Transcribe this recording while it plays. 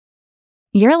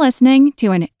You're listening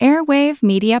to an Airwave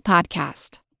Media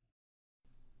Podcast.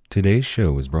 Today's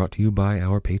show is brought to you by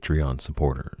our Patreon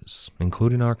supporters,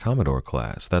 including our Commodore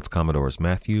class. That's Commodores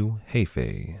Matthew,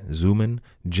 Heifei, Zuman,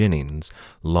 Jennings,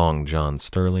 Long John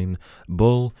Sterling,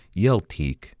 Bull,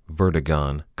 Yelteek,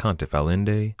 Vertigon,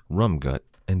 Contifalende, Rumgut,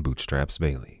 and Bootstraps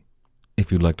Bailey. If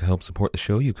you'd like to help support the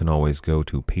show, you can always go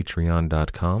to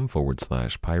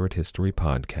patreon.com/Pirate History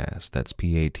Podcast. That's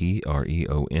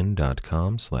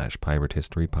patreon.com/Pirate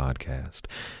History Podcast.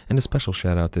 And a special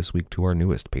shout out this week to our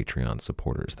newest Patreon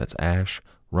supporters. That's Ash,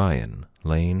 Ryan,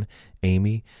 Lane,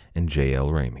 Amy, and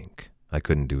JL Ramink. I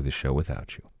couldn't do the show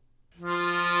without you.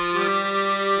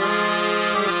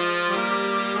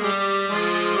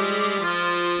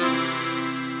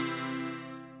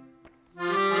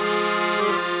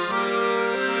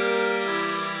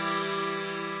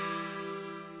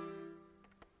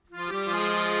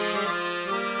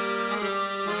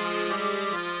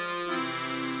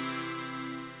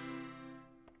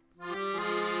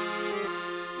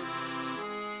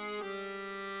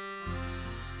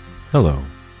 Hello.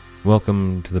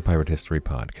 Welcome to the Pirate History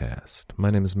Podcast. My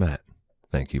name is Matt.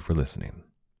 Thank you for listening.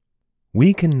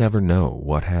 We can never know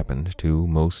what happened to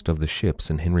most of the ships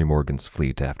in Henry Morgan's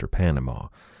fleet after Panama.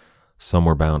 Some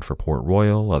were bound for Port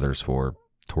Royal, others for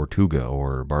Tortuga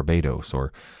or Barbados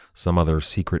or some other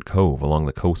secret cove along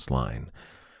the coastline.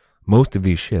 Most of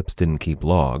these ships didn't keep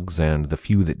logs, and the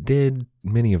few that did,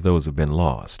 many of those have been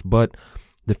lost. But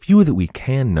the few that we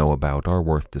can know about are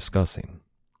worth discussing.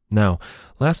 Now,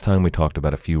 last time we talked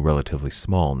about a few relatively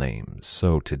small names,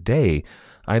 so today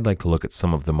I'd like to look at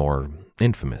some of the more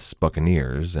infamous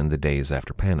buccaneers in the days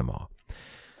after Panama.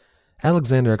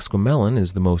 Alexander Exquemelin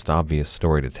is the most obvious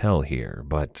story to tell here,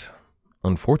 but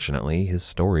unfortunately his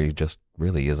story just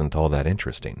really isn't all that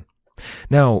interesting.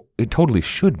 Now, it totally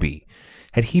should be.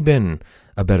 Had he been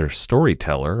a better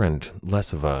storyteller and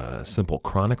less of a simple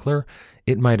chronicler,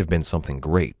 it might have been something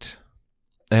great.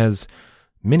 As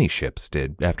many ships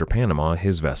did after Panama,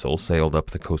 his vessel sailed up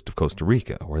the coast of Costa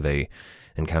Rica, where they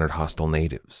encountered hostile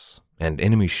natives and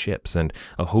enemy ships and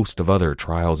a host of other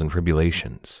trials and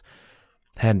tribulations.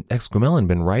 Had Exquemelin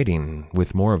been writing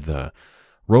with more of the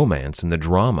romance and the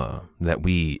drama that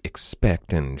we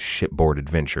expect in shipboard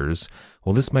adventures,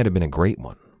 well, this might have been a great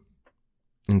one.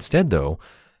 Instead, though,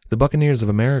 the Buccaneers of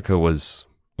America was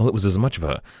as much of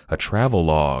a travel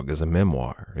log as a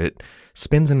memoir. It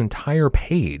spends an entire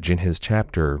page in his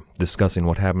chapter discussing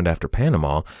what happened after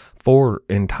Panama, 4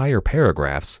 entire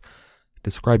paragraphs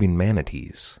describing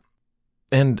manatees.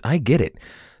 And I get it.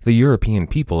 The European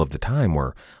people of the time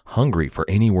were hungry for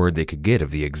any word they could get of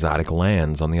the exotic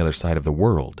lands on the other side of the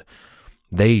world.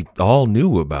 They all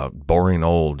knew about boring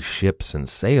old ships and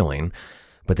sailing,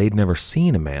 but they'd never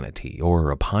seen a manatee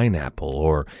or a pineapple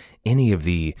or any of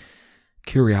the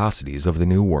curiosities of the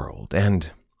New World, and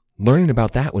learning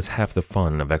about that was half the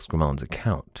fun of Exquemelin's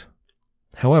account.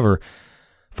 However,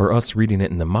 for us reading it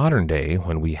in the modern day,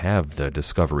 when we have the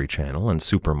Discovery Channel and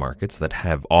supermarkets that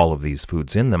have all of these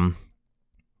foods in them,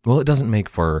 well, it doesn't make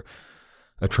for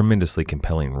a tremendously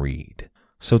compelling read.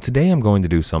 So today I'm going to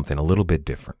do something a little bit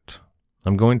different.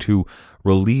 I'm going to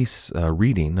release a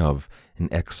reading of an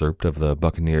excerpt of the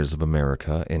Buccaneers of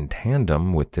America in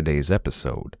tandem with today's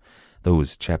episode,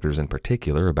 those chapters in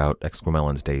particular about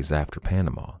Exquemelin's days after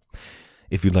Panama.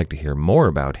 If you'd like to hear more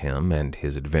about him and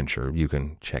his adventure, you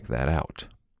can check that out.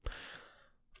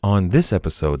 On this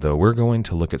episode, though, we're going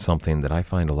to look at something that I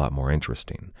find a lot more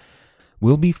interesting.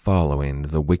 We'll be following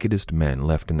the wickedest men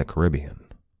left in the Caribbean,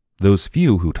 those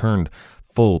few who turned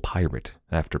full pirate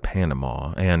after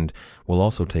Panama, and we'll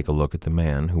also take a look at the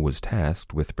man who was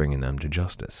tasked with bringing them to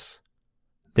justice.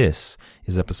 This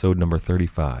is episode number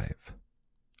 35.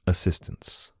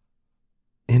 Assistance.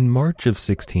 In March of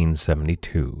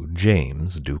 1672,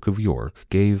 James, Duke of York,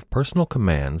 gave personal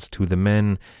commands to the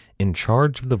men in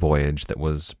charge of the voyage that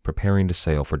was preparing to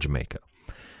sail for Jamaica.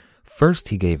 First,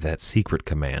 he gave that secret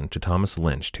command to Thomas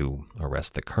Lynch to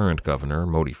arrest the current governor,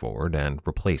 Modiford, and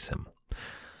replace him.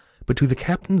 But to the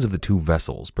captains of the 2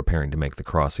 vessels preparing to make the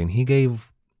crossing, he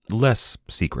gave less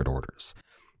secret orders.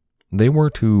 They were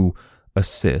to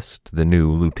assist the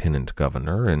new lieutenant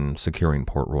governor in securing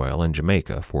Port Royal and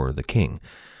Jamaica for the king.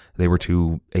 They were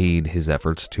to aid his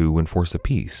efforts to enforce a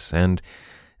peace, and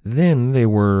then they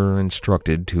were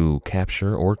instructed to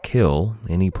capture or kill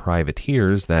any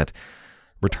privateers that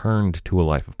returned to a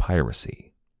life of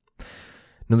piracy.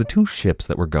 Now, the 2 ships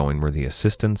that were going were the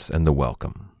Assistance and the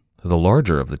Welcome. The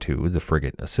larger of the 2, the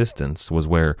frigate Assistance, was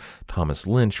where Thomas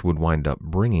Lynch would wind up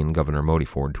bringing Governor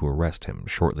Modiford to arrest him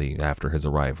shortly after his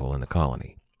arrival in the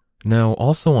colony. Now,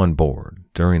 also on board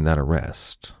during that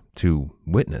arrest, to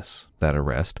witness that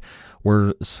arrest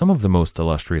were some of the most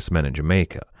illustrious men in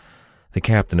Jamaica. The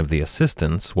captain of the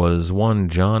assistants was one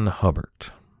John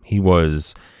Hubbard. He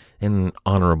was an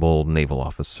honorable naval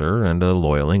officer and a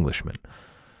loyal Englishman.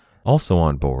 Also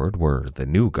on board were the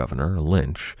new governor,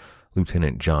 Lynch,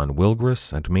 Lieutenant John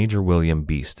Wilgris, and Major William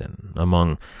Beeston,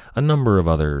 among a number of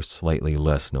other slightly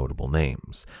less notable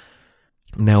names.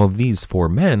 Now, of these 4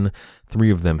 men,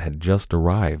 3 of them had just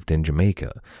arrived in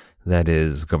Jamaica. That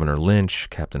is, Governor Lynch,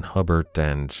 Captain Hubbard,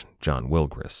 and John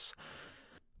Wilgris.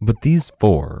 But these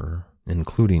 4,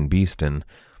 including Beeston,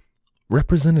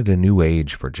 represented a new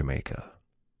age for Jamaica.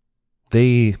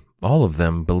 They, all of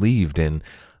them, believed in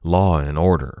law and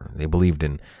order. They believed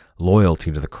in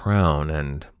loyalty to the crown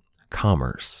and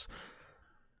commerce.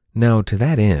 Now, to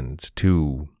that end,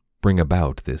 to bring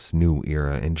about this new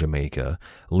era in Jamaica,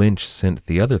 Lynch sent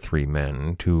the other 3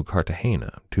 men to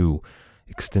Cartagena to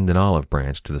extend an olive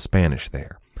branch to the Spanish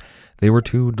there. They were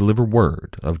to deliver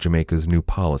word of Jamaica's new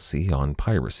policy on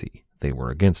piracy. They were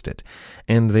against it,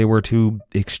 and they were to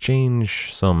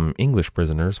exchange some English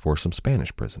prisoners for some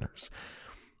Spanish prisoners.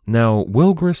 Now,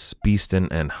 Wilgris, Beeston,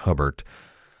 and Hubbard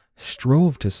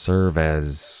strove to serve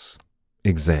as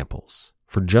examples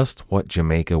for just what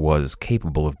Jamaica was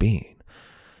capable of being.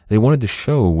 They wanted to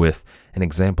show with an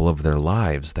example of their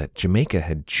lives that Jamaica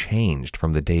had changed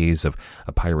from the days of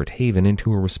a pirate haven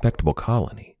into a respectable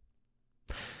colony.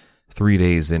 3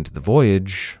 days into the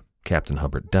voyage, Captain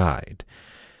Hubbard died.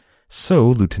 So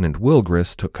Lieutenant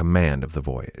Wilgris took command of the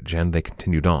voyage, and they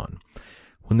continued on.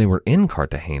 When they were in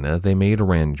Cartagena, they made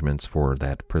arrangements for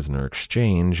that prisoner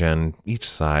exchange, and each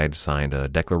side signed a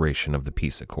declaration of the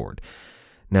peace accord.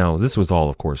 Now, this was all,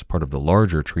 of course, part of the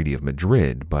larger Treaty of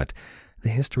Madrid, but the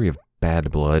history of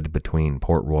bad blood between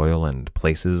Port Royal and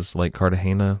places like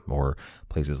Cartagena, or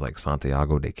places like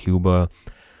Santiago de Cuba,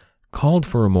 called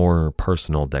for a more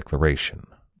personal declaration.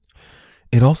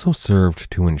 It also served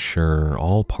to ensure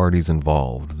all parties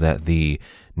involved that the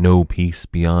no peace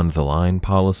beyond the line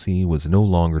policy was no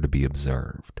longer to be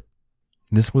observed.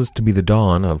 This was to be the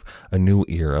dawn of a new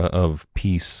era of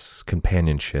peace,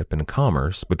 companionship, and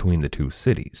commerce between the 2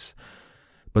 cities.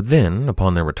 But then,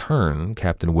 upon their return,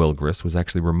 Captain Wilgris was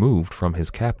actually removed from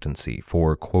his captaincy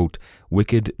for, quote,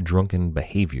 wicked, drunken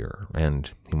behavior,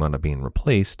 and he wound up being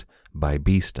replaced by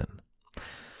Beeston.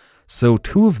 So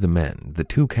 2 of the men, the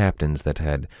 2 captains that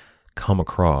had come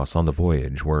across on the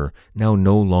voyage, were now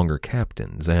no longer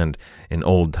captains, and an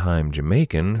old-time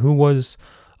Jamaican, who was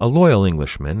a loyal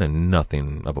Englishman and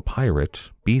nothing of a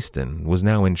pirate, Beeston, was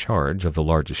now in charge of the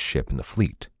largest ship in the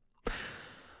fleet.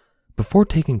 Before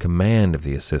taking command of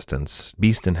the assistance,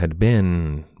 Beeston had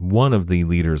been one of the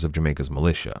leaders of Jamaica's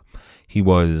militia. He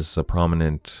was a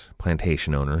prominent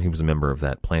plantation owner, he was a member of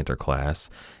that planter class,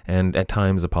 and at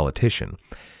times a politician.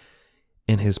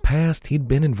 In his past, he'd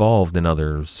been involved in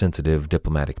other sensitive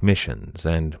diplomatic missions,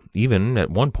 and even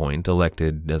at one point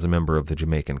elected as a member of the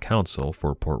Jamaican Council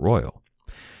for Port Royal.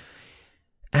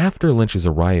 After Lynch's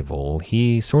arrival,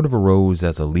 he sort of arose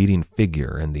as a leading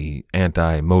figure in the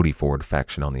anti-Modiford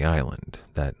faction on the island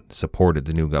that supported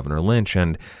the new Governor Lynch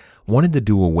and wanted to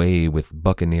do away with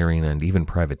buccaneering and even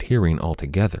privateering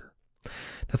altogether.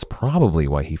 That's probably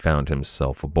why he found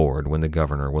himself aboard when the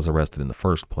governor was arrested in the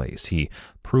first place. He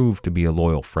proved to be a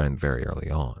loyal friend very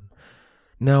early on.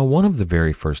 Now, one of the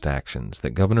very first actions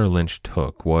that Governor Lynch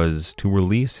took was to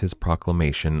release his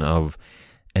proclamation of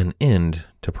an end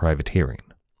to privateering.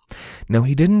 Now,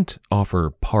 he didn't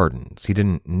offer pardons. He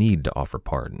didn't need to offer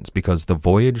pardons because the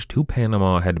voyage to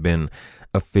Panama had been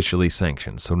officially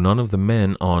sanctioned, so none of the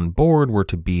men on board were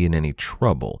to be in any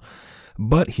trouble.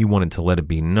 But he wanted to let it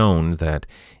be known that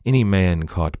any man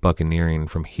caught buccaneering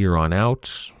from here on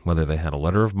out, whether they had a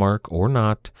letter of marque or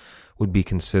not, would be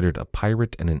considered a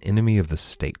pirate and an enemy of the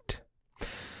state.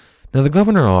 Now, the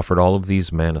governor offered all of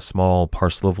these men a small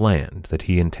parcel of land that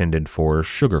he intended for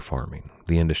sugar farming,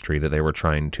 the industry that they were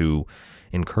trying to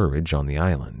encourage on the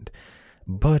island.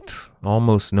 But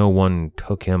almost no one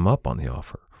took him up on the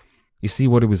offer. You see,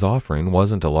 what he was offering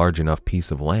wasn't a large enough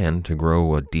piece of land to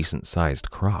grow a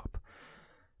decent-sized crop.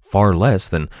 Far less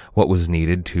than what was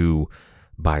needed to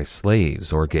buy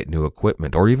slaves or get new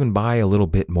equipment or even buy a little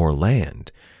bit more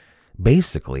land.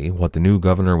 Basically, what the new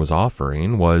governor was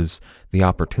offering was the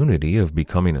opportunity of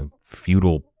becoming a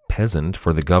feudal peasant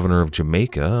for the governor of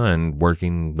Jamaica and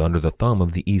working under the thumb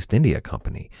of the East India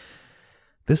Company.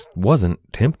 This wasn't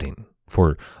tempting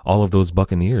for all of those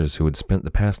buccaneers who had spent the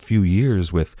past few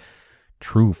years with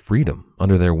true freedom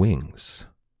under their wings.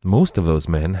 Most of those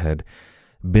men had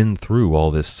been through all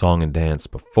this song and dance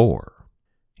before.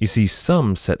 You see,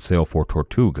 some set sail for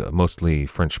Tortuga, mostly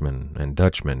Frenchmen and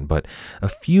Dutchmen, but a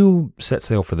few set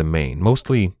sail for the Main,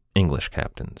 mostly English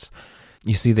captains.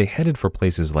 You see, they headed for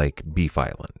places like Beef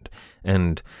Island,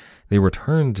 and they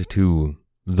returned to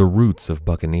the roots of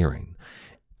buccaneering.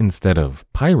 Instead of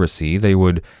piracy, they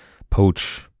would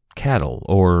poach cattle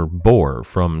or boar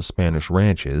from Spanish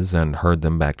ranches and herd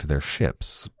them back to their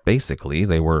ships. Basically,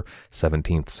 they were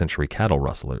 17th century cattle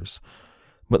rustlers.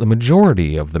 But the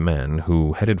majority of the men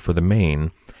who headed for the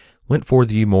Main went for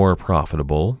the more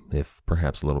profitable, if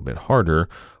perhaps a little bit harder,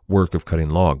 work of cutting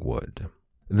logwood.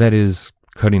 That is,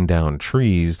 cutting down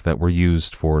trees that were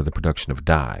used for the production of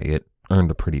dye. It earned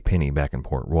a pretty penny back in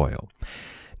Port Royal.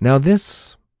 Now,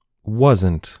 this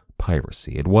wasn't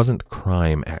piracy. It wasn't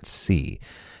crime at sea,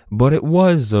 but it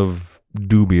was of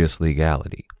dubious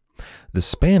legality. The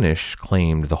Spanish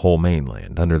claimed the whole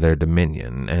mainland under their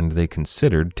dominion, and they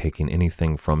considered taking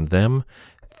anything from them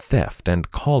theft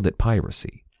and called it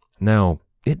piracy. Now,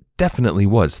 it definitely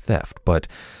was theft, but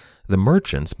the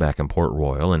merchants back in Port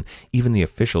Royal and even the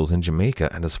officials in Jamaica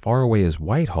and as far away as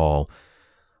Whitehall,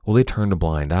 well, they turned a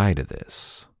blind eye to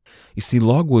this. You see,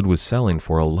 logwood was selling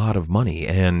for a lot of money,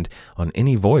 and on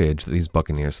any voyage that these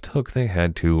buccaneers took, they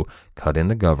had to cut in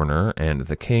the governor and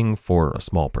the king for a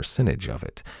small percentage of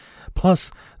it.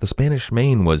 Plus, the Spanish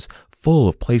Main was full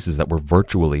of places that were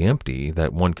virtually empty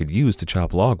that one could use to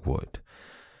chop logwood.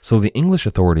 So the English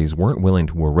authorities weren't willing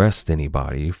to arrest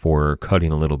anybody for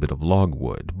cutting a little bit of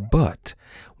logwood, but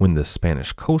when the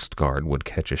Spanish Coast Guard would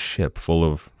catch a ship full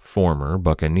of former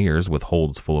buccaneers with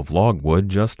holds full of logwood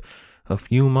just a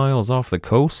few miles off the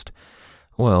coast,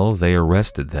 well, they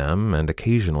arrested them and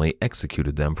occasionally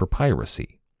executed them for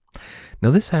piracy. Now,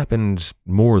 this happened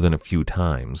more than a few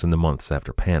times in the months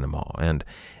after Panama, and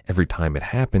every time it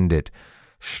happened, it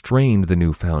strained the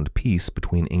newfound peace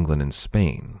between England and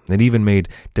Spain. It even made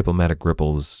diplomatic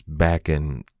ripples back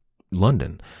in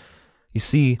London. You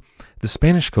see, the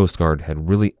Spanish Coast Guard had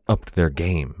really upped their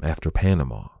game after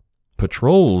Panama.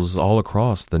 Patrols all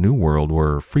across the New World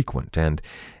were frequent, and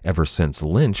ever since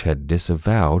Lynch had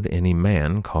disavowed any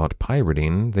man caught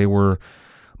pirating, they were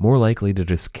more likely to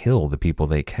just kill the people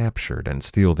they captured and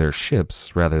steal their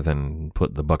ships rather than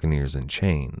put the buccaneers in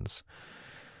chains.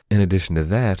 In addition to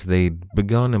that, they'd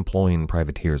begun employing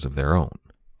privateers of their own.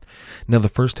 Now, the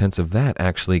first hints of that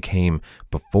actually came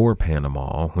before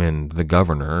Panama, when the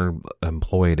governor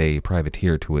employed a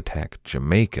privateer to attack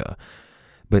Jamaica.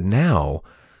 But now,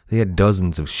 they had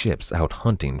dozens of ships out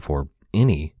hunting for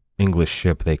any English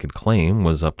ship they could claim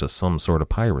was up to some sort of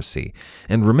piracy.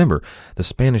 And remember, the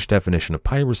Spanish definition of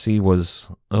piracy was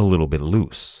a little bit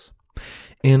loose.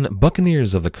 In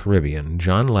Buccaneers of the Caribbean,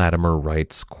 John Latimer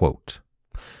writes, quote,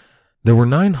 "There were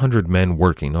 900 men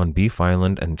working on Beef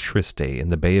Island and Triste in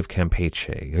the Bay of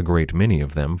Campeche, a great many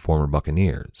of them former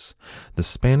buccaneers. The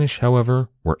Spanish, however,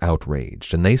 were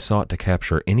outraged, and they sought to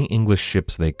capture any English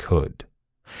ships they could.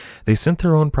 They sent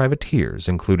their own privateers,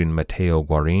 including Mateo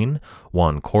Guarin,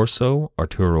 Juan Corso,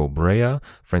 Arturo Brea,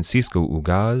 Francisco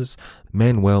Ugaz,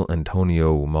 Manuel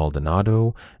Antonio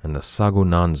Maldonado, and the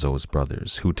Sagonanzos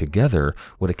brothers, who together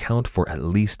would account for at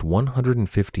least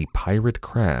 150 pirate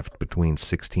craft between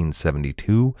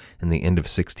 1672 and the end of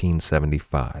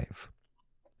 1675.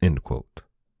 End quote.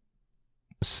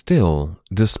 Still,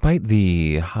 despite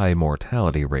the high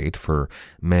mortality rate for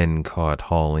men caught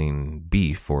hauling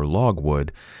beef or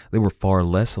logwood, they were far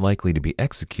less likely to be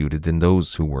executed than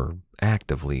those who were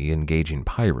actively engaging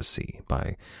piracy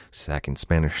by sacking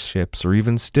Spanish ships or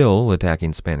even still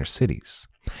attacking Spanish cities.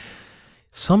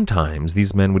 Sometimes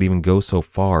these men would even go so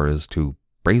far as to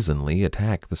brazenly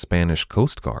attack the Spanish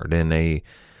Coast Guard in a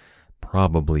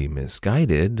probably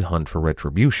misguided hunt for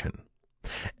retribution.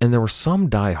 And there were some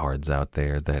diehards out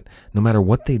there that, no matter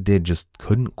what they did, just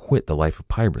couldn't quit the life of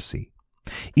piracy.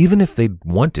 Even if they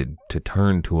wanted to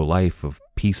turn to a life of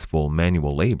peaceful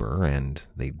manual labor, and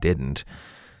they didn't,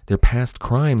 their past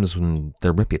crimes and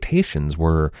their reputations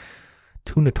were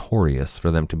too notorious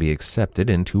for them to be accepted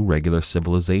into regular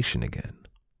civilization again.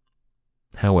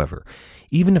 However,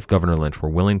 even if Governor Lynch were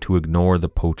willing to ignore the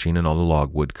poaching and all the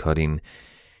logwood cutting,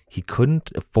 he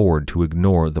couldn't afford to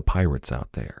ignore the pirates out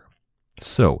there.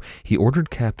 So he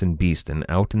ordered Captain Beeston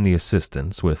out in the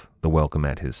Assistance, with the Welcome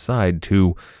at his side,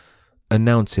 to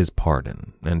announce his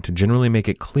pardon and to generally make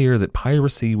it clear that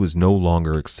piracy was no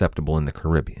longer acceptable in the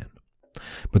Caribbean.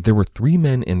 But there were 3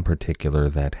 men in particular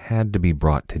that had to be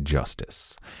brought to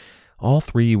justice. All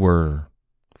 3 were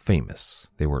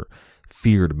famous. They were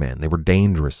feared men. They were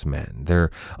dangerous men. They're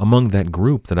among that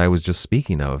group that I was just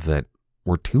speaking of that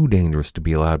were too dangerous to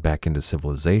be allowed back into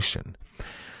civilization.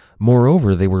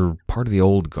 Moreover, they were part of the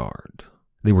old guard.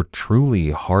 They were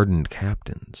truly hardened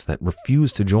captains that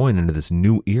refused to join into this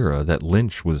new era that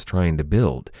Lynch was trying to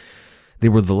build. They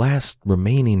were the last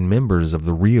remaining members of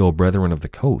the real Brethren of the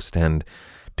Coast, and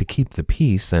to keep the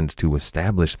peace and to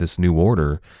establish this new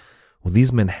order, well,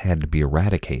 these men had to be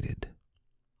eradicated.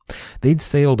 They'd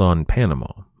sailed on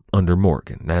Panama under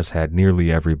Morgan, as had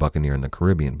nearly every buccaneer in the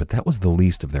Caribbean, but that was the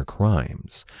least of their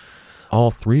crimes. All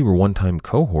three were one-time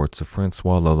cohorts of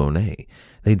Francois l'Olonnais.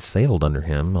 They'd sailed under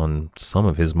him on some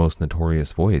of his most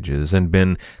notorious voyages and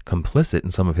been complicit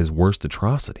in some of his worst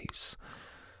atrocities.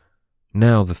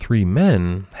 Now the three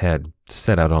men had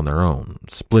set out on their own,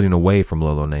 splitting away from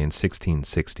l'Olonnais in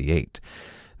 1668.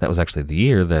 That was actually the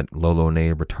year that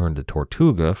l'Olonnais returned to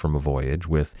Tortuga from a voyage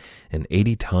with an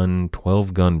 80-ton,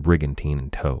 12-gun brigantine in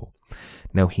tow.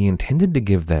 Now, he intended to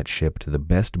give that ship to the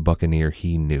best buccaneer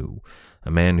he knew,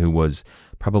 a man who was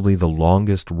probably the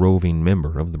longest roving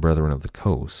member of the Brethren of the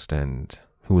Coast, and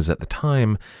who was at the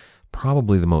time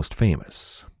probably the most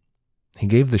famous. He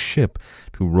gave the ship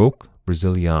to Roque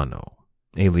Braziliano,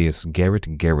 alias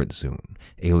Gerrit Gerritzoon,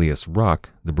 alias Rock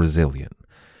the Brazilian.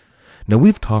 Now,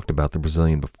 we've talked about the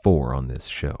Brazilian before on this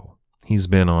show. He's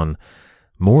been on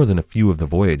more than a few of the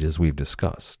voyages we've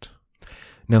discussed.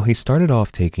 Now, he started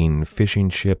off taking fishing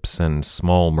ships and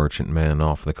small merchantmen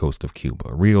off the coast of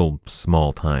Cuba, real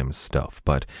small-time stuff,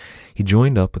 but he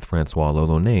joined up with Francois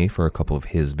l'Olonnais for a couple of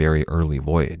his very early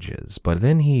voyages. But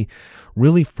then he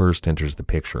really first enters the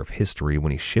picture of history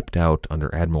when he shipped out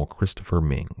under Admiral Christopher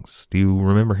Mings. Do you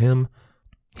remember him?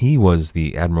 He was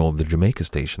the admiral of the Jamaica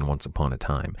station once upon a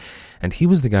time, and he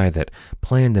was the guy that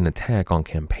planned an attack on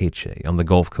Campeche on the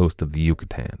Gulf Coast of the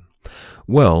Yucatan.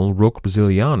 Well, Roque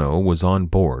Braziliano was on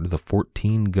board the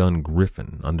 14-gun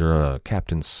Griffin under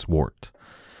Captain Swart.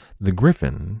 The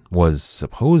Griffin was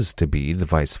supposed to be the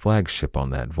vice flagship on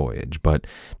that voyage, but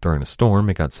during a storm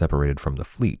it got separated from the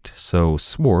fleet, so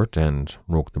Swart and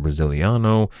Roque the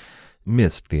Braziliano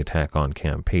missed the attack on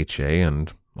Campeche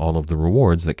and all of the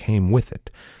rewards that came with it.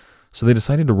 So they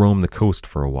decided to roam the coast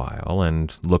for a while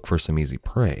and look for some easy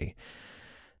prey.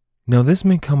 Now, this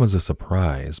may come as a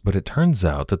surprise, but it turns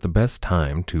out that the best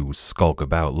time to skulk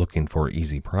about looking for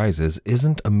easy prizes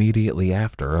isn't immediately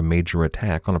after a major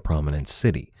attack on a prominent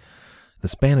city. The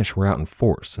Spanish were out in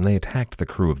force, and they attacked the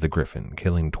crew of the Griffin,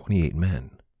 killing 28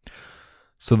 men.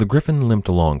 So the Griffin limped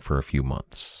along for a few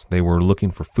months. They were looking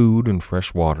for food and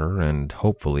fresh water and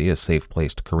hopefully a safe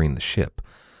place to careen the ship.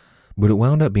 But it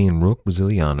wound up being Roque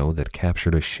Braziliano that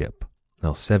captured a ship,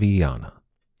 El Sevillana.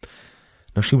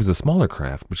 Now, she was a smaller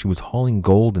craft, but she was hauling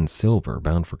gold and silver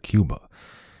bound for Cuba.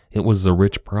 It was a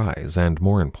rich prize, and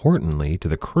more importantly, to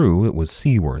the crew, it was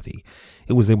seaworthy.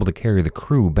 It was able to carry the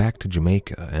crew back to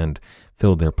Jamaica and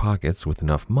filled their pockets with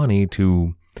enough money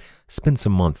to spend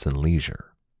some months in leisure.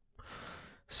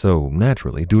 So,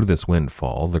 naturally, due to this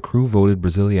windfall, the crew voted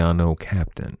Braziliano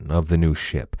captain of the new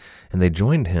ship, and they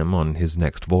joined him on his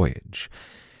next voyage.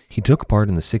 He took part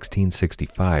in the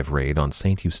 1665 raid on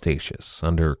St. Eustatius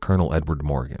under Colonel Edward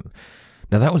Morgan.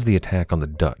 Now, that was the attack on the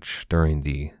Dutch during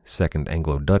the Second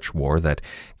Anglo-Dutch War that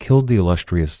killed the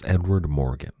illustrious Edward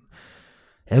Morgan.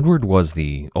 Edward was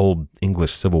the old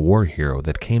English Civil War hero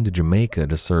that came to Jamaica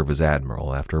to serve as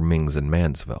admiral after Mings and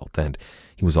Mansvelt, and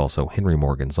he was also Henry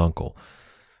Morgan's uncle.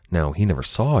 Now, he never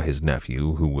saw his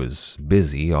nephew, who was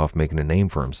busy off making a name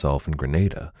for himself in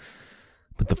Grenada.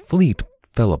 But the fleet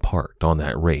fell apart on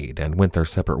that raid and went their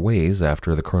separate ways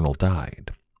after the colonel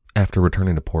died. After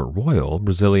returning to Port Royal,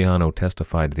 Braziliano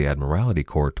testified to the Admiralty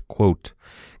Court, quote,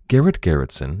 Gerrit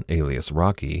Gerritson, alias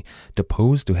Rocky,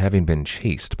 deposed to having been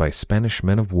chased by Spanish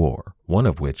men of war, one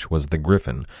of which was the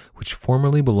Griffin, which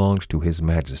formerly belonged to His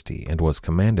Majesty and was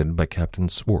commanded by Captain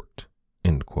Swart.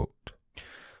 End quote.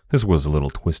 This was a little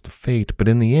twist of fate, but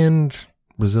in the end,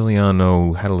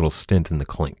 Braziliano had a little stint in the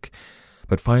clink.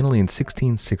 But finally, in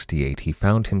 1668, he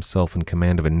found himself in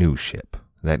command of a new ship,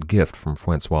 that gift from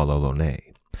Francois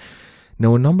l'Olonnais.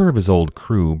 Now, a number of his old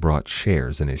crew brought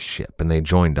shares in his ship, and they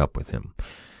joined up with him.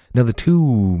 Now, the two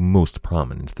most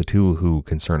prominent, the two who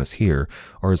concern us here,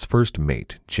 are his first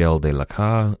mate, Gel de la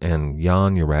Ca, and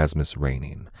Jan Erasmus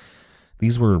Reining.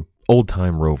 These were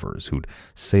old-time rovers who'd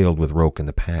sailed with Roque in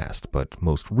the past, but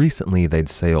most recently they'd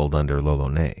sailed under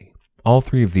l'Olonnais. All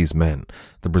three of these men,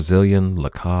 the Brazilian, La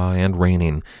Ca, and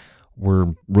Reining,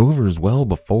 were rovers well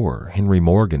before Henry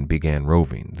Morgan began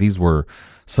roving. These were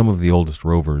some of the oldest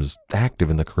rovers active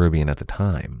in the Caribbean at the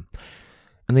time.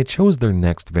 And they chose their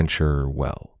next venture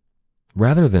well.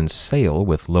 Rather than sail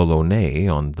with l'Olonnais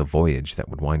on the voyage that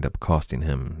would wind up costing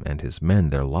him and his men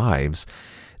their lives,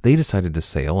 they decided to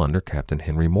sail under Captain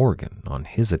Henry Morgan on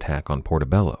his attack on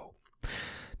Portobello.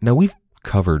 Now, we've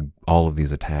covered all of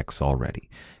these attacks already.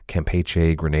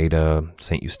 Campeche, Grenada,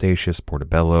 St. Eustatius,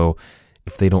 Portobello.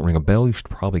 If they don't ring a bell, you should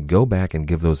probably go back and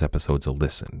give those episodes a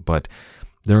listen. But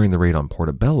during the raid on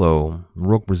Portobello,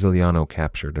 Roque Brasiliano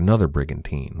captured another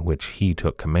brigantine, which he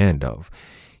took command of.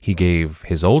 He gave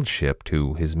his old ship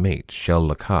to his mate, Chelles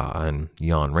Le Cas, and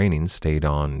Jan Reyning stayed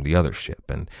on the other ship,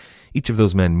 and each of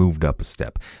those men moved up a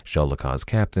step, Chelles Le Cas as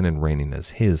captain and Reyning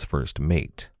as his first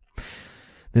mate.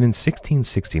 Then in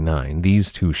 1669,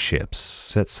 these two ships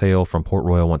set sail from Port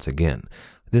Royal once again,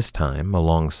 this time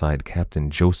alongside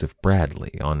Captain Joseph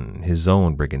Bradley on his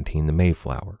own brigantine, the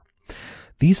Mayflower.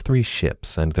 These three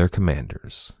ships and their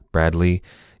commanders, Bradley,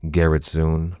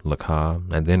 Gerritzoon, Le Cas,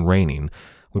 and then Reyning,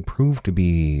 would prove to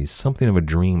be something of a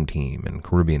dream team in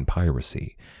Caribbean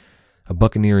piracy, a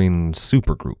buccaneering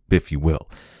supergroup, if you will.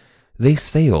 They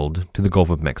sailed to the Gulf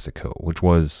of Mexico, which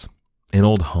was an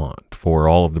old haunt for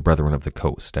all of the Brethren of the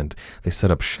Coast, and they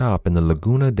set up shop in the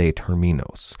Laguna de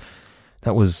Terminos.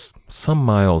 That was some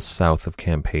miles south of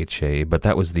Campeche, but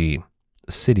that was the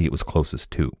city it was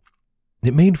closest to.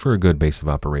 It made for a good base of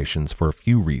operations for a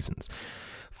few reasons.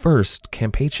 First,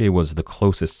 Campeche was the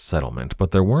closest settlement,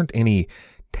 but there weren't any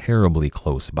terribly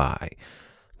close by.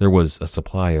 There was a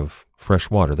supply of fresh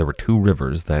water. There were 2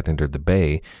 rivers that entered the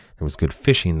bay. There was good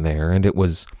fishing there, and it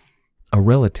was a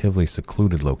relatively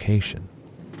secluded location.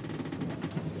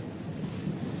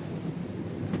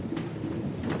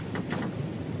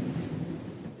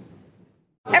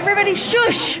 Everybody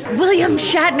shush! William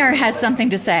Shatner has something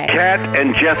to say. Cat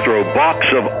and Jethro, box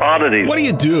of oddities. What do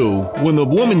you do when the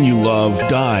woman you love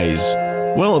dies?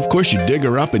 Well, of course you dig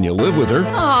her up and you live with her.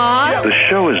 Aww. The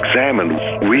show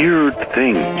examines weird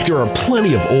things. There are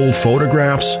plenty of old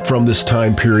photographs from this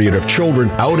time period of children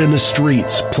out in the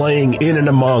streets playing in and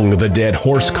among the dead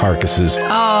horse carcasses.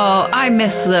 Oh, I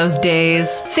miss those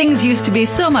days. Things used to be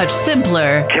so much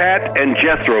simpler. Cat and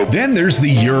Jethro. Then there's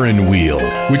the urine wheel,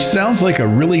 which sounds like a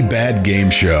really bad game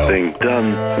show. Thing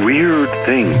done weird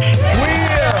things.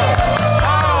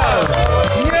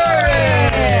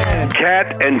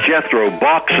 Cat and Jethro,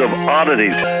 box of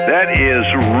oddities. That is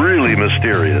really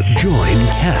mysterious. Join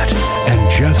Cat and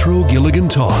Jethro Gilligan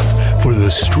Toth for the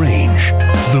strange,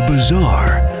 the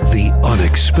bizarre, the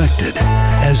unexpected,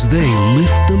 as they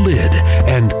lift the lid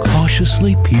and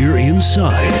cautiously peer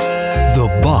inside the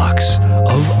Box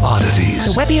of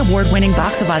Oddities. The Webby Award-winning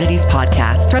Box of Oddities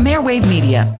podcast from Airwave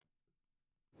Media.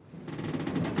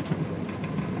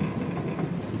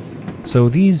 So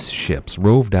these ships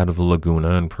roved out of the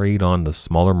Laguna and preyed on the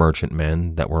smaller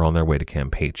merchantmen that were on their way to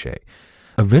Campeche.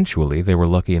 Eventually, they were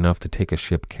lucky enough to take a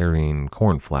ship carrying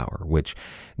corn flour, which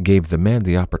gave the men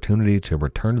the opportunity to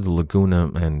return to the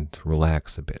Laguna and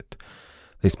relax a bit.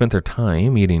 They spent their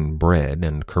time eating bread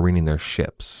and careening their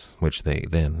ships, which they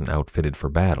then outfitted for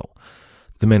battle.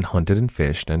 The men hunted and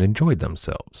fished and enjoyed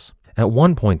themselves. At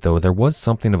one point, though, there was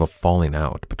something of a falling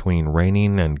out between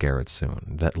Reyning and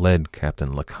Gerritzoon that led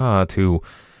Captain Le Cas to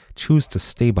choose to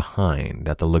stay behind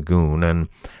at the lagoon and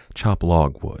chop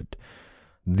logwood.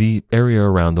 The area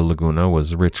around the Laguna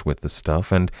was rich with the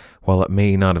stuff, and while it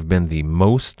may not have been the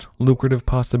most lucrative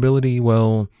possibility,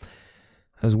 well,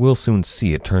 as we'll soon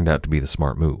see, it turned out to be the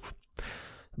smart move.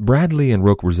 Bradley and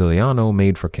Roque Brasiliano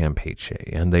made for Campeche,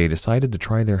 and they decided to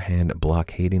try their hand at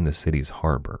blockading the city's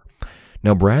harbor.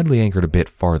 Now, Bradley anchored a bit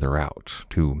farther out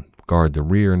to guard the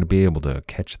rear and to be able to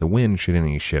catch the wind should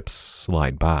any ships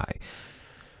slide by.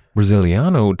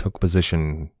 Brasiliano took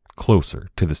position closer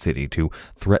to the city to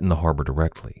threaten the harbor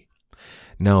directly.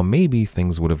 Now, maybe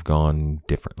things would have gone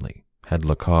differently had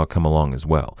Le Cas come along as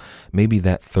well. Maybe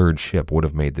that third ship would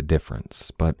have made the difference,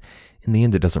 but in the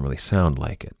end it doesn't really sound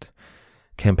like it.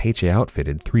 Campeche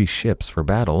outfitted 3 ships for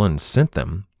battle and sent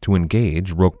them to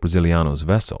engage Roque Brasiliano's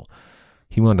vessel.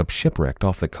 He wound up shipwrecked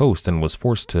off the coast and was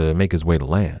forced to make his way to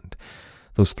land.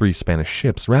 Those 3 Spanish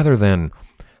ships, rather than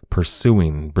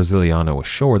pursuing Brasiliano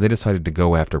ashore, they decided to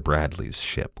go after Bradley's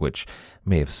ship, which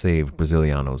may have saved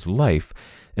Brasiliano's life,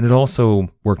 and it also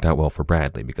worked out well for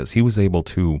Bradley because he was able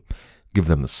to give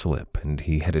them the slip, and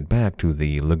he headed back to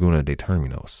the Laguna de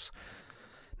Terminos.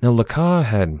 Now, Le Cas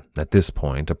had, at this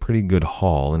point, a pretty good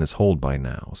haul in his hold by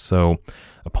now, so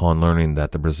upon learning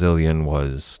that the Brazilian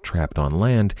was trapped on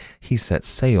land, he set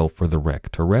sail for the wreck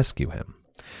to rescue him.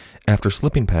 After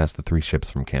slipping past the 3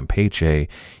 ships from Campeche,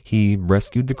 he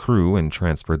rescued the crew and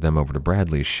transferred them over to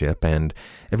Bradley's ship, and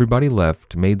everybody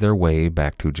left made their way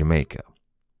back to Jamaica.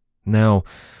 Now,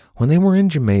 when they were in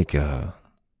Jamaica,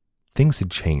 things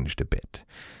had changed a bit.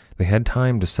 They had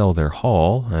time to sell their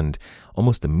haul, and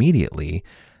almost immediately,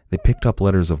 they picked up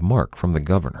letters of marque from the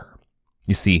governor.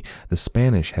 You see, the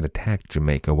Spanish had attacked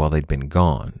Jamaica while they'd been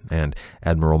gone, and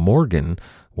Admiral Morgan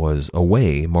was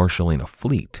away marshalling a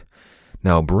fleet.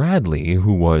 Now, Bradley,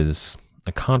 who was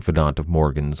a confidant of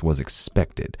Morgan's, was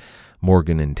expected.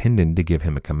 Morgan intended to give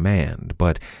him a command,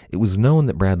 but it was known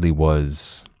that Bradley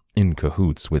was in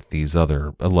cahoots with these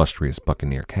other illustrious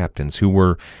buccaneer captains who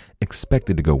were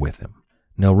expected to go with him.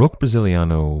 Now, Roque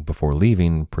Brasiliano, before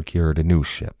leaving, procured a new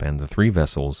ship, and the three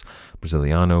vessels,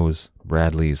 Brasiliano's,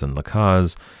 Bradley's, and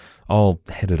Laca's, all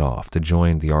headed off to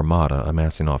join the armada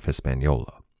amassing off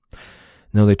Hispaniola.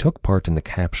 Now, they took part in the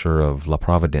capture of La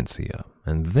Providencia,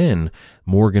 and then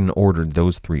Morgan ordered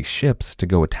those three ships to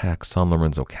go attack San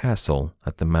Lorenzo Castle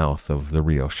at the mouth of the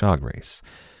Rio Chagres.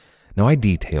 Now, I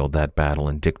detailed that battle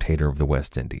in Dictator of the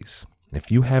West Indies.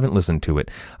 If you haven't listened to it,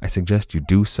 I suggest you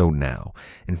do so now.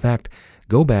 In fact,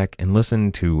 go back and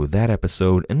listen to that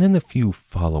episode and then the few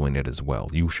following it as well.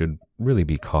 You should really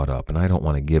be caught up, and I don't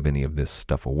want to give any of this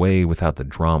stuff away without the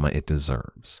drama it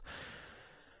deserves.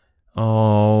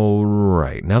 All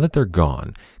right, now that they're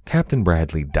gone, Captain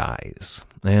Bradley dies,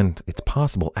 and it's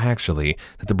possible, actually,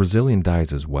 that the Brazilian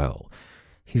dies as well.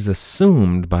 He's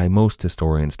assumed by most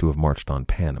historians to have marched on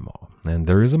Panama, and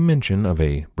there is a mention of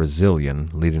a Brazilian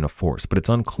leading a force, but it's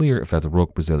unclear if that's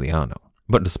Roque Brasiliano.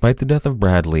 But despite the death of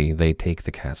Bradley, they take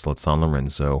the castle at San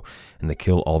Lorenzo, and they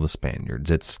kill all the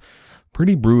Spaniards. It's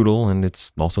pretty brutal, and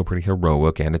it's also pretty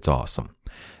heroic, and it's awesome.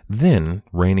 Then,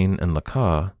 Raining and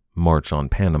Laca march on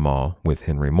Panama with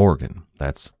Henry Morgan.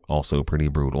 That's also pretty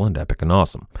brutal and epic and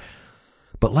awesome.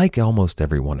 But like almost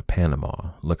everyone at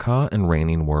Panama, Laca and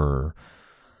Raining were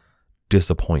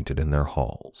disappointed in their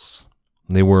hauls.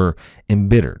 They were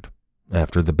embittered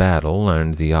after the battle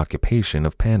and the occupation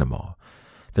of Panama.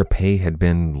 Their pay had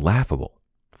been laughable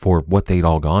for what they'd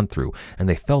all gone through, and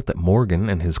they felt that Morgan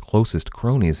and his closest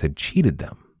cronies had cheated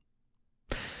them.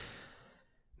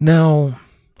 Now,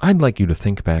 I'd like you to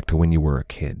think back to when you were a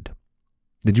kid.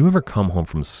 Did you ever come home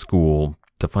from school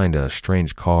to find a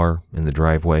strange car in the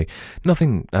driveway?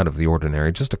 Nothing out of the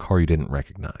ordinary, just a car you didn't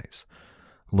recognize.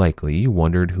 Likely you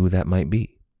wondered who that might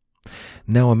be.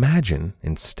 Now imagine,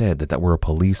 instead, that were a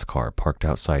police car parked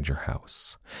outside your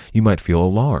house. You might feel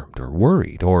alarmed or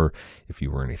worried, or, if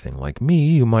you were anything like me,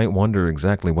 you might wonder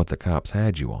exactly what the cops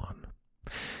had you on.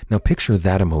 Now picture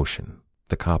that emotion.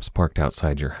 The cops parked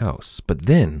outside your house. But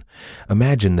then,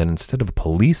 imagine that instead of a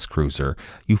police cruiser,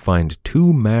 you find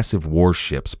two massive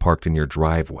warships parked in your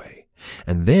driveway.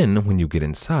 And then, when you get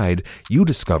inside, you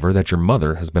discover that your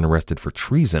mother has been arrested for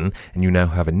treason, and you now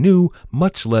have a new,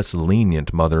 much less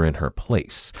lenient mother in her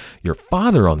place. Your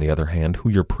father, on the other hand, who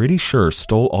you're pretty sure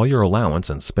stole all your allowance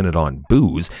and spent it on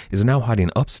booze, is now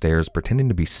hiding upstairs pretending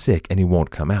to be sick, and he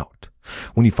won't come out.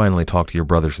 When you finally talk to your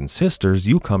brothers and sisters,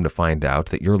 you come to find out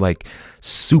that you're like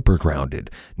super grounded.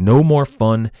 No more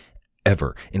fun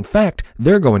ever. In fact,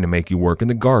 they're going to make you work in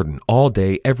the garden all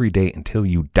day, every day until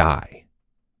you die.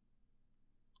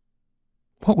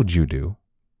 What would you do?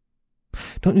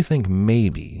 Don't you think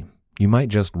maybe you might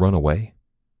just run away?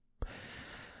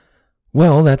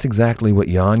 Well, that's exactly what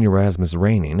Jan Erasmus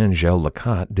Raining and Gilles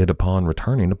Lacat did upon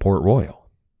returning to Port Royal.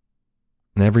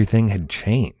 Everything had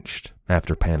changed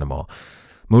after Panama.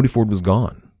 Modiford was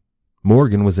gone.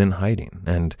 Morgan was in hiding,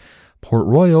 and Port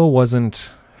Royal wasn't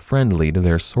friendly to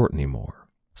their sort anymore.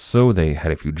 So they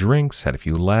had a few drinks, had a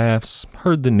few laughs,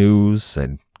 heard the news,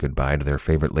 said goodbye to their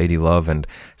favorite lady love, and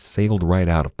sailed right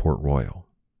out of Port Royal.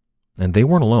 And they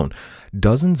weren't alone.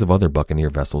 Dozens of other buccaneer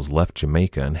vessels left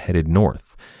Jamaica and headed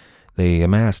north. They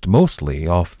amassed mostly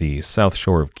off the south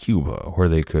shore of Cuba, where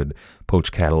they could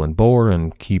poach cattle and boar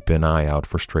and keep an eye out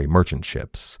for stray merchant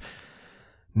ships.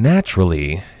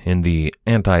 Naturally, in the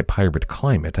anti-pirate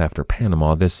climate after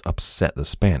Panama, this upset the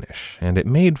Spanish, and it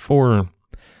made for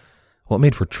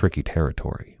tricky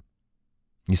territory.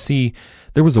 You see,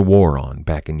 there was a war on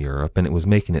back in Europe, and it was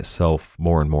making itself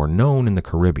more and more known in the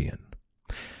Caribbean.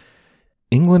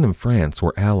 England and France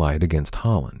were allied against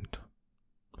Holland.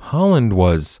 Holland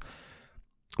was,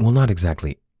 well, not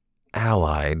exactly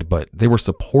allied, but they were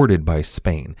supported by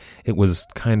Spain. It was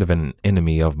kind of an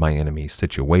enemy of my enemy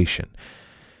situation.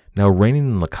 Now,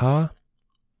 Raining and Lacat,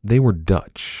 they were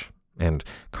Dutch, and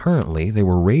currently they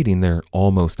were raiding their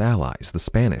almost allies, the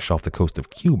Spanish, off the coast of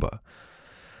Cuba.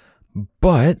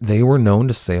 But they were known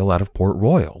to sail out of Port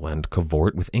Royal and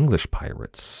cavort with English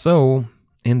pirates. So,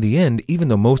 in the end, even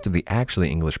though most of the actually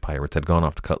English pirates had gone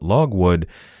off to cut logwood,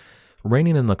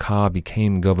 Raining and Lacat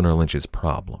became Governor Lynch's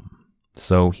problem.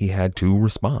 So he had to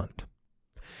respond.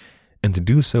 And to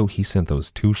do so, he sent those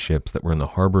two ships that were in the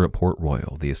harbor at Port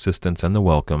Royal, the Assistance and the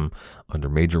Welcome, under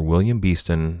Major William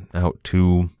Beeston, out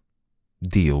to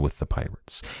deal with the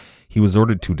pirates. He was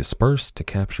ordered to disperse, to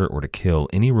capture, or to kill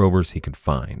any rovers he could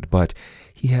find, but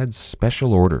he had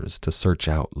special orders to search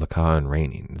out Lacas and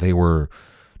Raining. They were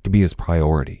to be his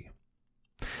priority.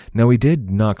 Now, he did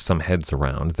knock some heads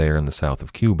around there in the south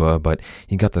of Cuba, but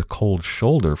he got the cold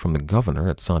shoulder from the governor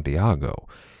at Santiago.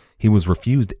 He was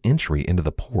refused entry into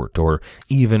the port, or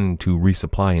even to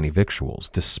resupply any victuals,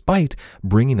 despite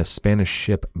bringing a Spanish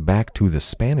ship back to the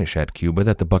Spanish at Cuba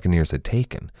that the buccaneers had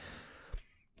taken.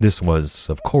 This was,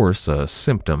 of course, a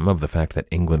symptom of the fact that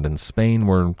England and Spain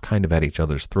were kind of at each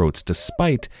other's throats,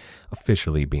 despite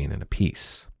officially being in a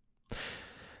peace.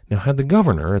 Now, had the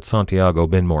governor at Santiago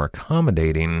been more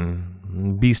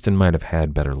accommodating, Beeston might have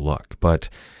had better luck, but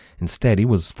instead he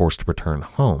was forced to return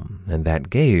home, and that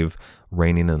gave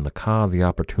Raining and Lacas the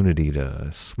opportunity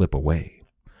to slip away.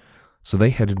 So they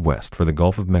headed west for the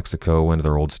Gulf of Mexico and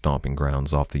their old stomping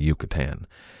grounds off the Yucatan.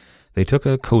 They took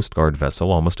a Coast Guard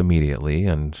vessel almost immediately,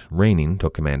 and Raining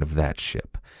took command of that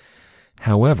ship.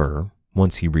 However,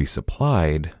 once he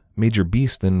resupplied, Major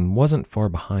Beeston wasn't far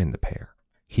behind the pair.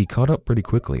 He caught up pretty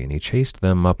quickly, and he chased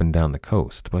them up and down the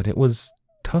coast, but it was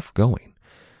tough going.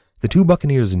 The two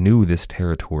buccaneers knew this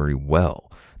territory well.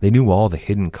 They knew all the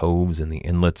hidden coves and the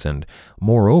inlets, and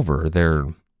moreover,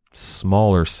 their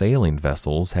smaller sailing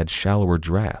vessels had shallower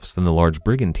drafts than the large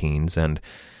brigantines, and,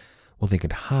 well, they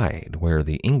could hide where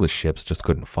the English ships just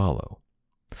couldn't follow.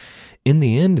 In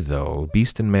the end, though,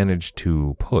 Beeston managed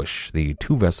to push the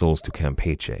two vessels to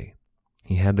Campeche.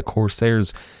 He had the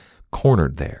corsairs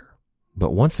cornered there.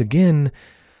 But once again,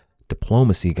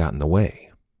 diplomacy got in the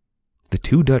way. The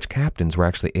two Dutch captains were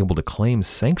actually able to claim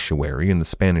sanctuary in the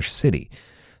Spanish city.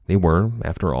 They were,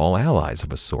 after all, allies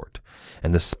of a sort,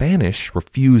 and the Spanish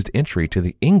refused entry to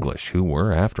the English, who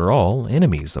were, after all,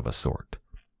 enemies of a sort.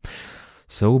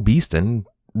 So Beeston,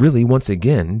 really once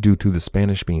again, due to the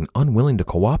Spanish being unwilling to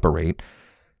cooperate,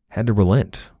 had to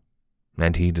relent,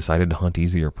 and he decided to hunt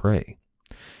easier prey.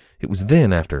 It was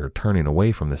then, after turning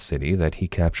away from the city, that he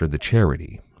captured the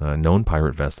Charity, a known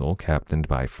pirate vessel captained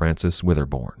by Francis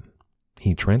Witherbourne.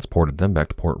 He transported them back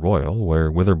to Port Royal,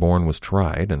 where Witherbourne was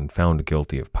tried and found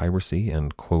guilty of piracy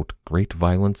and, quote, great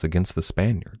violence against the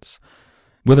Spaniards.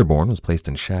 Witherbourne was placed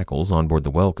in shackles on board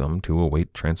the Welcome to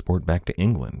await transport back to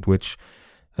England, which,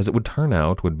 as it would turn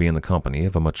out, would be in the company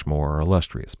of a much more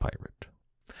illustrious pirate.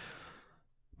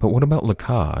 But what about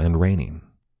Lacas and Raining?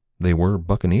 They were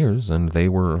buccaneers, and they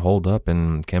were holed up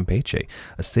in Campeche,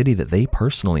 a city that they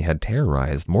personally had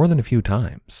terrorized more than a few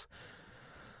times.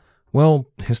 Well,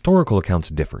 historical accounts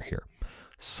differ here.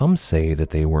 Some say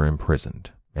that they were imprisoned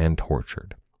and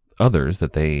tortured. Others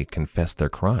that they confessed their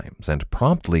crimes and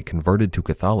promptly converted to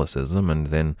Catholicism and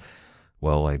then,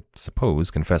 well, I suppose,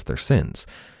 confessed their sins.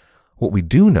 What we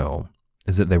do know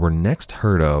is that they were next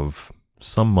heard of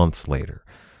some months later.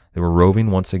 They were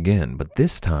roving once again, but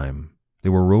this time they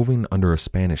were roving under a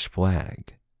Spanish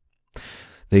flag.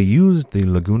 They used the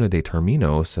Laguna de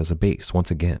Terminos as a base once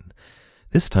again.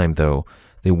 This time, though,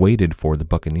 they waited for the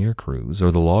buccaneer crews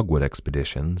or the logwood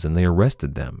expeditions, and they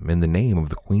arrested them in the name of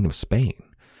the Queen of Spain.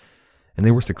 And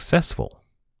they were successful.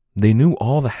 They knew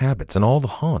all the habits and all the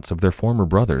haunts of their former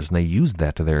brothers, and they used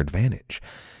that to their advantage.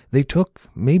 They took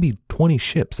maybe 20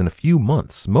 ships in a few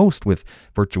months, most with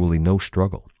virtually no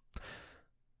struggle.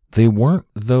 They weren't,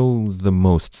 though, the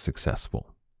most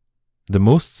successful. The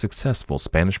most successful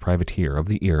Spanish privateer of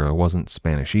the era wasn't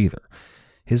Spanish either.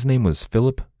 His name was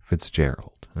Philip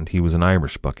Fitzgerald, and he was an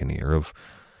Irish buccaneer of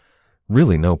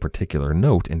really no particular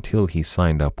note until he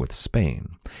signed up with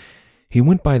Spain. He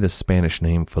went by the Spanish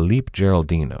name Felipe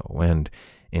Geraldino, and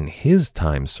in his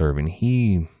time serving,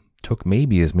 he took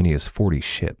maybe as many as 40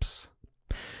 ships.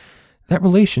 That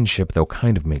relationship, though,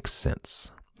 kind of makes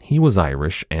sense. He was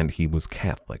Irish, and he was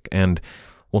Catholic, and,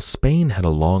 well, Spain had a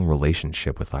long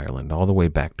relationship with Ireland, all the way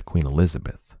back to Queen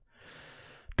Elizabeth.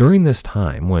 During this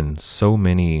time, when so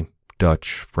many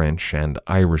Dutch, French, and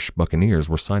Irish buccaneers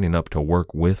were signing up to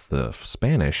work with the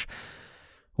Spanish,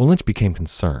 well, Lynch became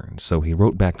concerned, so he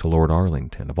wrote back to Lord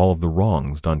Arlington of all of the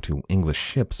wrongs done to English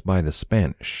ships by the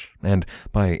Spanish, and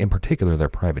by, in particular, their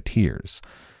privateers.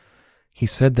 He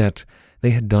said that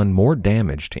they had done more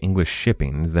damage to English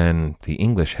shipping than the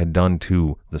English had done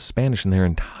to the Spanish in their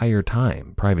entire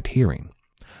time privateering.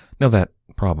 Now, that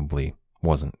probably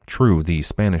wasn't true. The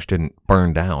Spanish didn't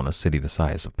burn down a city the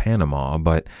size of Panama,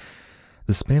 but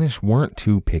the Spanish weren't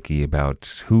too picky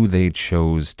about who they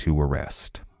chose to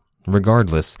arrest.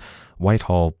 Regardless,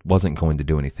 Whitehall wasn't going to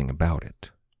do anything about it.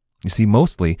 You see,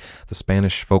 mostly the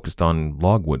Spanish focused on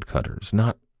logwood cutters,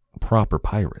 not proper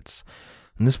pirates.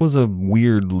 And this was a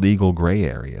weird legal gray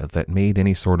area that made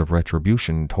any sort of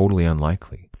retribution totally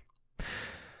unlikely.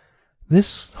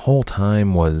 This whole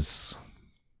time was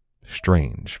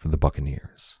strange for the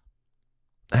buccaneers.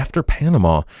 After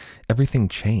Panama, everything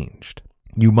changed.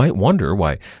 You might wonder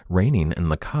why Rainin and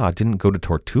Lacat didn't go to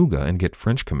Tortuga and get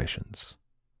French commissions.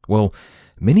 Well,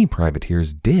 many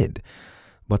privateers did,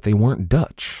 but they weren't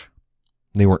Dutch.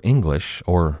 They were English,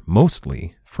 or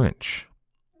mostly French.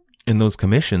 And those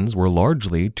commissions were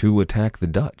largely to attack the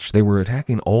Dutch. They were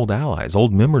attacking old allies,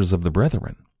 old members of the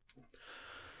Brethren.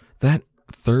 That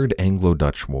Third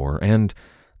Anglo-Dutch War and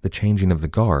the changing of the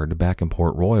guard back in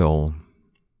Port Royal,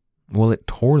 well, it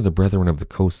tore the Brethren of the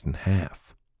Coast in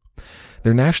half.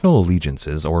 Their national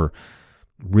allegiances, or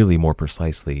really more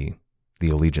precisely, the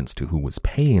allegiance to who was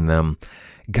paying them,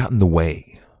 got in the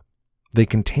way. They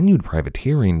continued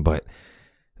privateering, but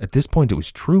at this point it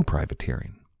was true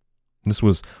privateering. This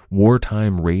was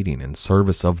wartime raiding in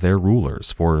service of their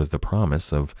rulers for the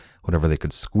promise of whatever they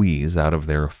could squeeze out of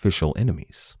their official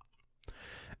enemies.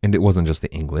 And it wasn't just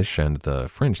the English and the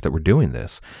French that were doing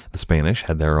this. The Spanish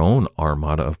had their own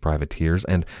armada of privateers,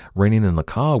 and Rainin and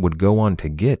Lacat would go on to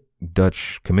get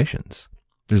Dutch commissions.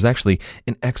 There's actually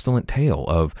an excellent tale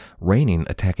of Rainin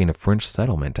attacking a French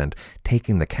settlement and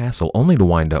taking the castle, only to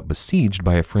wind up besieged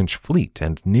by a French fleet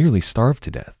and nearly starved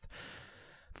to death.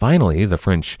 Finally, the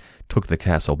French took the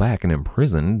castle back and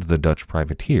imprisoned the Dutch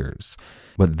privateers.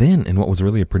 But then, in what was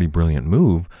really a pretty brilliant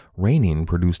move, Rainin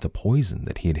produced a poison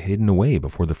that he had hidden away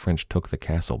before the French took the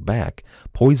castle back,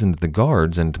 poisoned the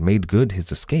guards, and made good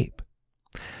his escape.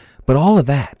 But all of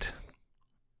that,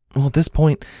 well, at this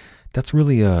point, that's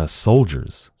really a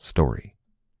soldier's story.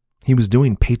 He was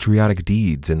doing patriotic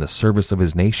deeds in the service of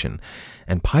his nation,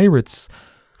 and pirates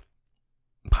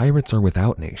are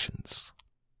without nations.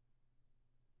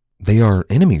 They are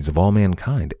enemies of all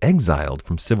mankind, exiled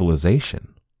from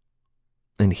civilization.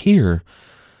 And here,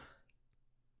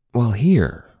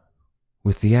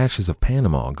 with the ashes of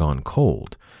Panama gone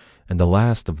cold, and the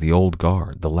last of the old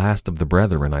guard, the last of the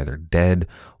Brethren either dead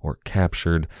or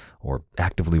captured or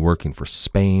actively working for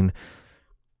Spain,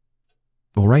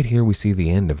 well, right here we see the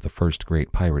end of the first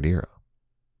great pirate era.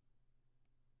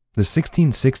 The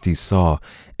 1660s saw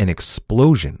an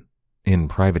explosion in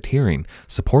privateering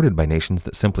supported by nations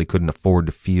that simply couldn't afford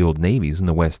to field navies in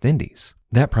the West Indies.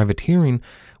 That privateering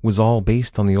was all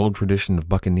based on the old tradition of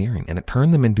buccaneering, and it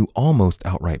turned them into almost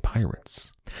outright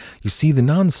pirates. You see, the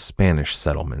non-Spanish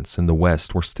settlements in the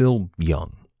West were still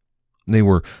young. They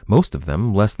were, most of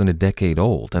them, less than a decade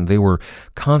old, and they were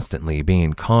constantly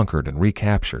being conquered and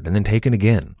recaptured and then taken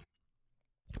again.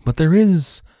 But there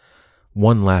is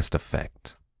one last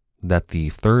effect that the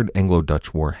Third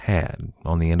Anglo-Dutch War had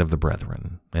on the end of the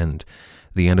Brethren and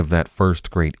the end of that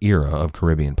first great era of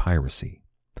Caribbean piracy.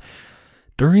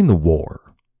 During the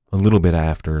war, a little bit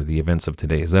after the events of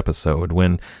today's episode,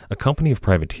 when a company of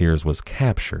privateers was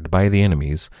captured by the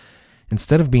enemies,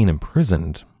 instead of being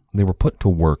imprisoned, they were put to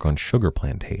work on sugar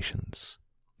plantations.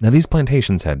 Now, these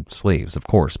plantations had slaves, of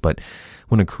course, but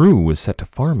when a crew was set to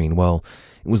farming, well,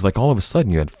 it was like all of a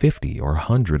sudden you had 50 or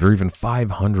 100 or even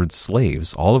 500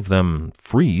 slaves, all of them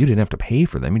free. You didn't have to pay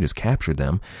for them. You just captured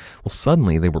them. Well,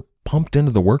 suddenly they were pumped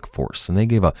into the workforce, and they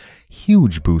gave a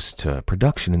huge boost to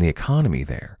production in the economy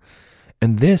there.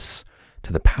 And this,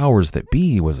 to the powers that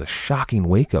be, was a shocking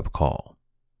wake-up call.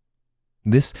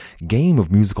 This game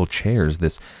of musical chairs,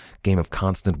 this game of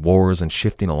constant wars and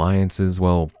shifting alliances,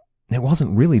 well, it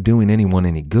wasn't really doing anyone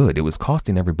any good. It was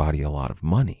costing everybody a lot of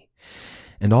money.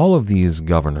 And all of these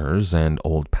governors and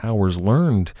old powers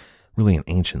learned really an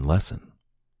ancient lesson.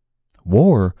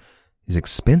 War is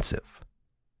expensive,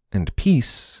 and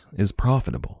peace is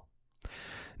profitable.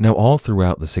 Now, all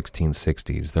throughout the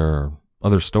 1660s, there are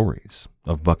other stories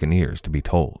of buccaneers to be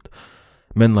told.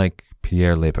 Men like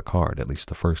Pierre Le Picard, at least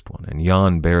the first one, and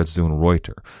Jan Berendsen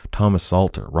Reuter, Thomas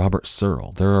Salter, Robert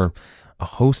Searle. There are a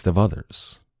host of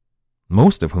others,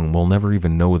 most of whom we'll never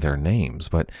even know their names,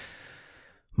 but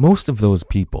most of those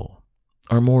people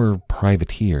are more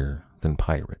privateer than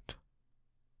pirate.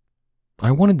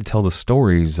 I wanted to tell the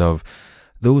stories of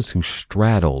those who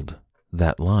straddled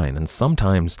that line and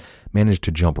sometimes managed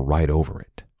to jump right over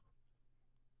it.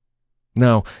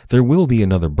 Now, there will be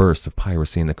another burst of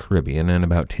piracy in the Caribbean in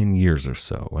about 10 years or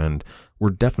so, and we're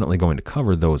definitely going to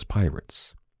cover those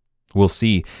pirates. We'll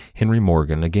see Henry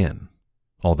Morgan again,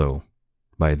 although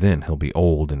by then he'll be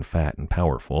old and fat and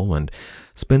powerful and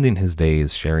spending his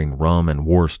days sharing rum and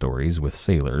war stories with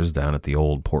sailors down at the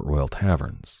old Port Royal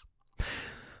taverns.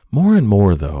 More and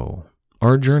more, though,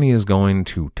 our journey is going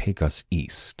to take us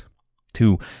east,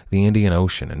 to the Indian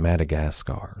Ocean and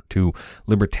Madagascar, to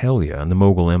Libertalia and the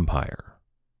Mughal Empire.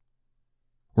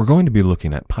 We're going to be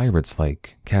looking at pirates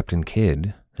like Captain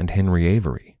Kidd and Henry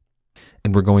Avery,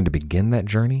 and we're going to begin that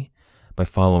journey by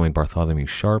following Bartholomew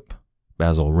Sharp,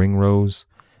 Basil Ringrose,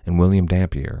 and William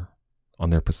Dampier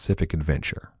on their Pacific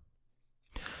adventure.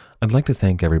 I'd like to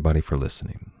thank everybody for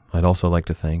listening. I'd also like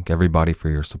to thank everybody for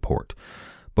your support,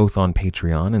 both on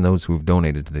Patreon and those who have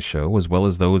donated to the show, as well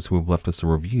as those who have left us a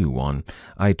review on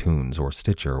iTunes or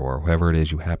Stitcher or wherever it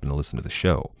is you happen to listen to the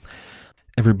show.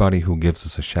 Everybody who gives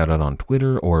us a shout out on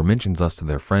Twitter or mentions us to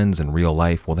their friends in real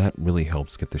life, well, that really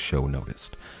helps get the show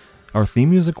noticed. Our theme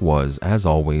music was, as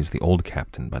always, The Old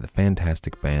Captain by the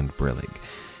fantastic band Brillig.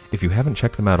 If you haven't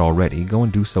checked them out already, go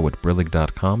and do so at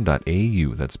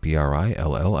brillig.com.au. That's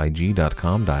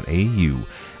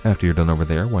brillig.com.au. After you're done over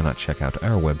there, why not check out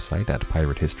our website at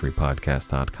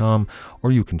piratehistorypodcast.com,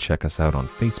 or you can check us out on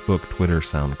Facebook, Twitter,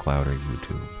 SoundCloud, or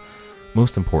YouTube.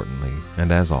 Most importantly,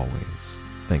 and as always,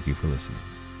 thank you for listening.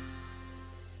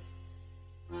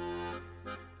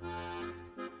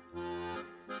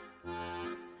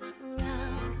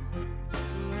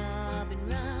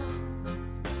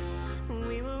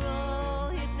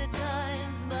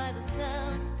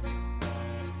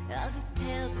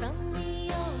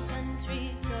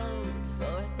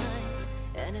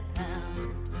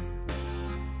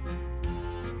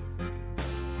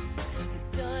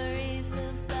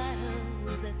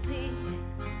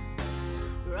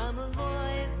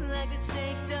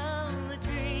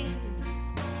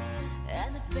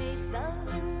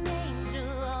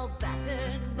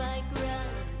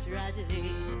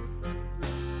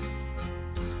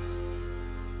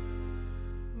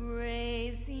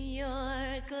 Raise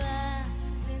your glass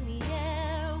in the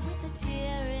air with a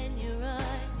tear in your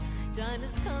eye. Time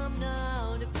has come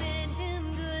now to bid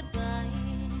him goodbye.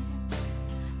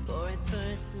 For at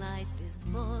first light this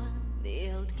morn,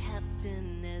 the old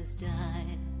captain has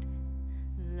died.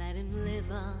 Let him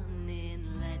live on in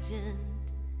legend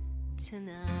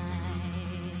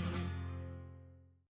tonight.